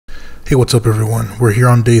Hey, what's up everyone? We're here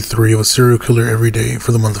on day 3 of a serial killer every day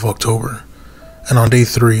for the month of October. And on day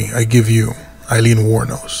 3, I give you Aileen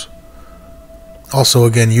Wuornos. Also,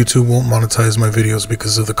 again, YouTube won't monetize my videos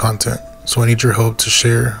because of the content, so I need your help to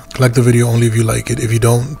share. Like the video only if you like it. If you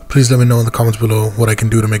don't, please let me know in the comments below what I can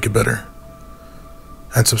do to make it better.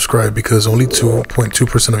 And subscribe because only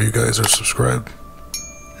 2.2% of you guys are subscribed.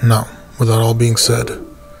 Now, with that all being said,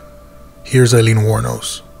 here's Aileen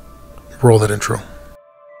Wuornos. Roll that intro.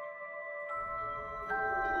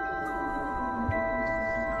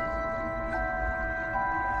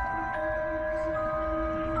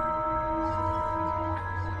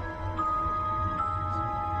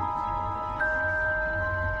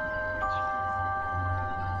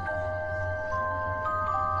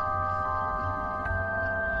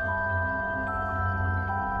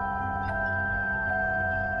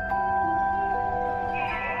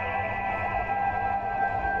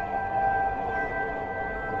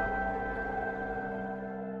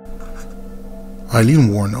 Aileen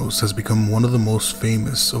Wuornos has become one of the most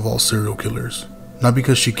famous of all serial killers, not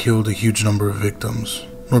because she killed a huge number of victims,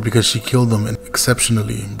 nor because she killed them in an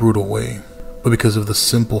exceptionally brutal way, but because of the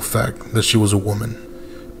simple fact that she was a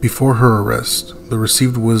woman. Before her arrest, the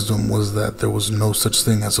received wisdom was that there was no such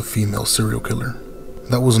thing as a female serial killer.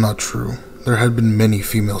 That was not true. There had been many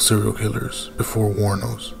female serial killers before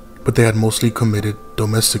Wuornos, but they had mostly committed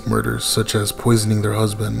domestic murders such as poisoning their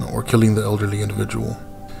husband or killing the elderly individual.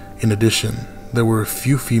 In addition, there were a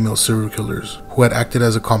few female serial killers who had acted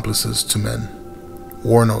as accomplices to men.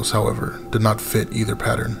 Wuornos, however, did not fit either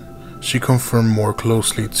pattern. She conformed more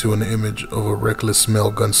closely to an image of a reckless male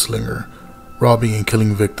gunslinger, robbing and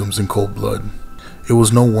killing victims in cold blood. It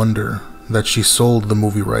was no wonder that she sold the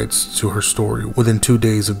movie rights to her story within 2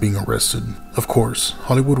 days of being arrested. Of course,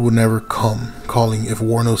 Hollywood would never come calling if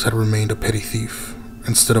Wuornos had remained a petty thief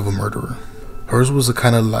instead of a murderer. Hers was the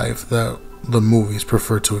kind of life that the movies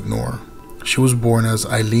prefer to ignore. She was born as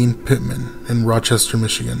Aileen Pittman in Rochester,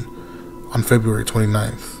 Michigan, on February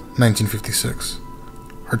 29th, 1956.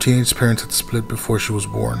 Her teenage parents had split before she was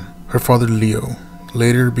born. Her father, Leo,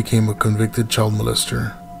 later became a convicted child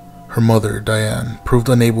molester. Her mother, Diane, proved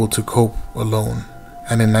unable to cope alone,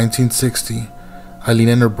 and in 1960, Aileen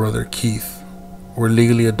and her brother, Keith, were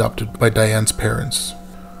legally adopted by Diane's parents,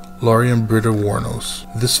 Laurie and Britta Wuornos.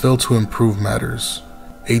 This failed to improve matters.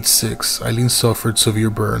 Age 6, Aileen suffered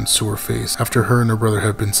severe burns to her face after her and her brother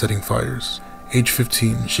had been setting fires. Age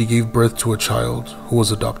 15, she gave birth to a child who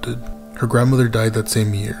was adopted. Her grandmother died that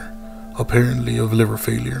same year, apparently of liver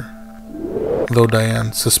failure, though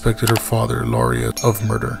Diane suspected her father, Laurie, of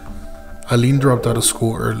murder. Aileen dropped out of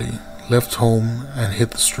school early, left home, and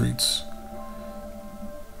hit the streets.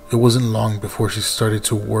 It wasn't long before she started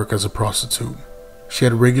to work as a prostitute. She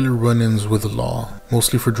had regular run-ins with the law,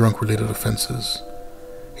 mostly for drunk-related offenses.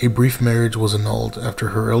 A brief marriage was annulled after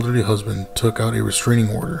her elderly husband took out a restraining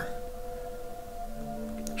order.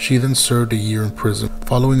 She then served a year in prison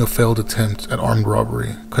following a failed attempt at armed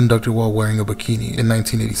robbery conducted while wearing a bikini in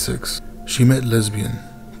 1986. She met lesbian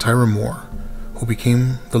Tyra Moore, who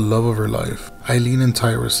became the love of her life. Aileen and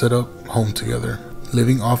Tyra set up home together,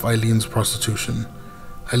 living off Aileen's prostitution.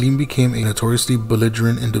 Aileen became a notoriously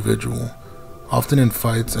belligerent individual, often in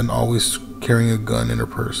fights and always carrying a gun in her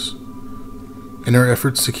purse. In her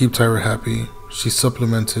efforts to keep Tyra happy, she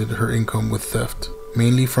supplemented her income with theft,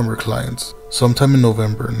 mainly from her clients. Sometime in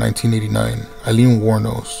November 1989, Aileen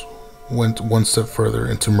Wuornos went one step further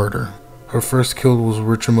into murder. Her first kill was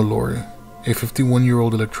Richard Mallory, a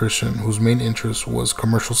 51-year-old electrician whose main interest was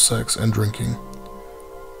commercial sex and drinking.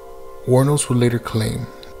 Wuornos would later claim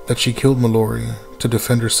that she killed Mallory to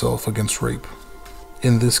defend herself against rape.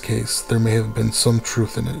 In this case, there may have been some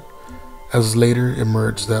truth in it, as later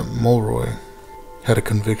emerged that Mulroy had a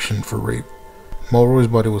conviction for rape. Mulroy's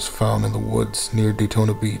body was found in the woods near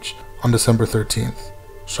Daytona Beach on December 13th,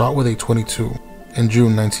 shot with a .22. In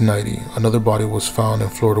June 1990, another body was found in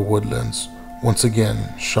Florida woodlands, once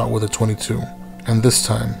again shot with a .22, and this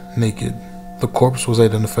time naked. The corpse was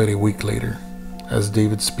identified a week later as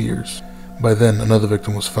David Spears. By then, another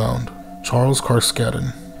victim was found, Charles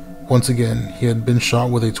Carskadden. Once again, he had been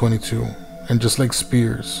shot with a .22, and just like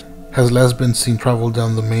Spears, has last been seen travel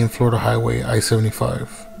down the main Florida highway I-75.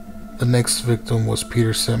 The next victim was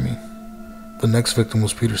Peter Semi. The next victim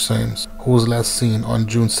was Peter Sims, who was last seen on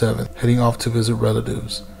June 7th, heading off to visit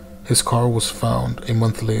relatives. His car was found a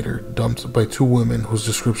month later, dumped by 2 women whose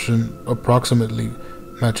description approximately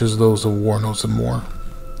matches those of Wuornos and Moore.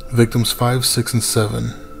 Victims 5, 6, and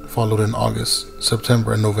 7 followed in August,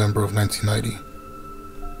 September, and November of 1990.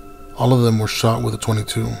 All of them were shot with a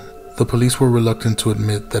 .22. The police were reluctant to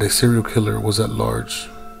admit that a serial killer was at large.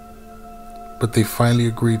 but they finally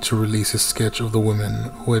agreed to release a sketch of the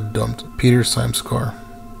women who had dumped Peter Symes' car.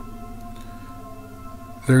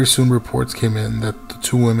 Very soon reports came in that the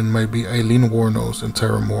two women might be Aileen Wuornos and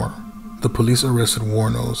Tara Moore. The police arrested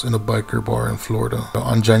Wuornos in a biker bar in Florida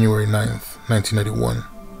on January 9th, 1991.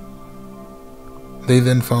 They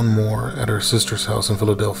then found Moore at her sister's house in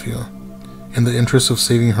Philadelphia. In the interest of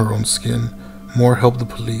saving her own skin, Moore helped the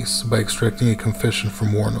police by extracting a confession from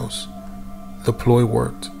Wuornos. The ploy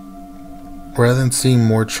worked. Rather than seeing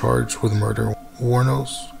Moore charged with murder,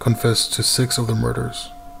 Wuornos confessed to 6 of the murders.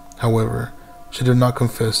 However, she did not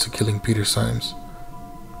confess to killing Peter Symes,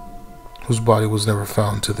 whose body was never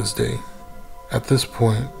found to this day. At this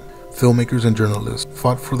point, filmmakers and journalists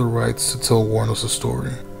fought for the rights to tell Wuornos'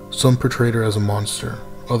 story. Some portrayed her as a monster,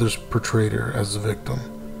 others portrayed her as a victim.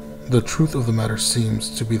 The truth of the matter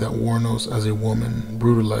seems to be that Wuornos, as a woman,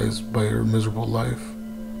 brutalized by her miserable life,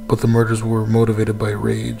 but the murders were motivated by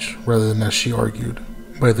rage rather than, as she argued,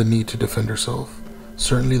 by the need to defend herself.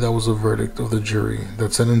 Certainly that was the verdict of the jury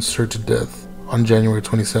that sentenced her to death on January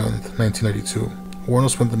 27, 1992.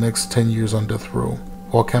 Wuornos spent the next 10 years on death row,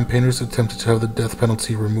 while campaigners attempted to have the death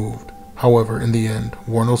penalty removed. However, in the end,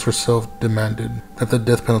 Wuornos herself demanded that the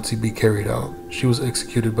death penalty be carried out. She was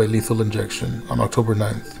executed by lethal injection on October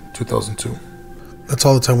 9th, 2002. That's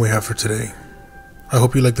all the time we have for today. I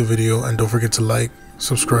hope you liked the video, and don't forget to like,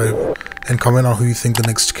 subscribe, and comment on who you think the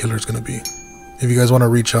next killer is going to be. If you guys want to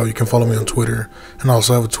reach out, you can follow me on Twitter, and I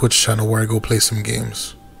also have a Twitch channel where I go play some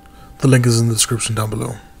games. The link is in the description down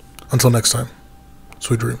below. Until next time,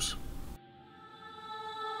 sweet dreams.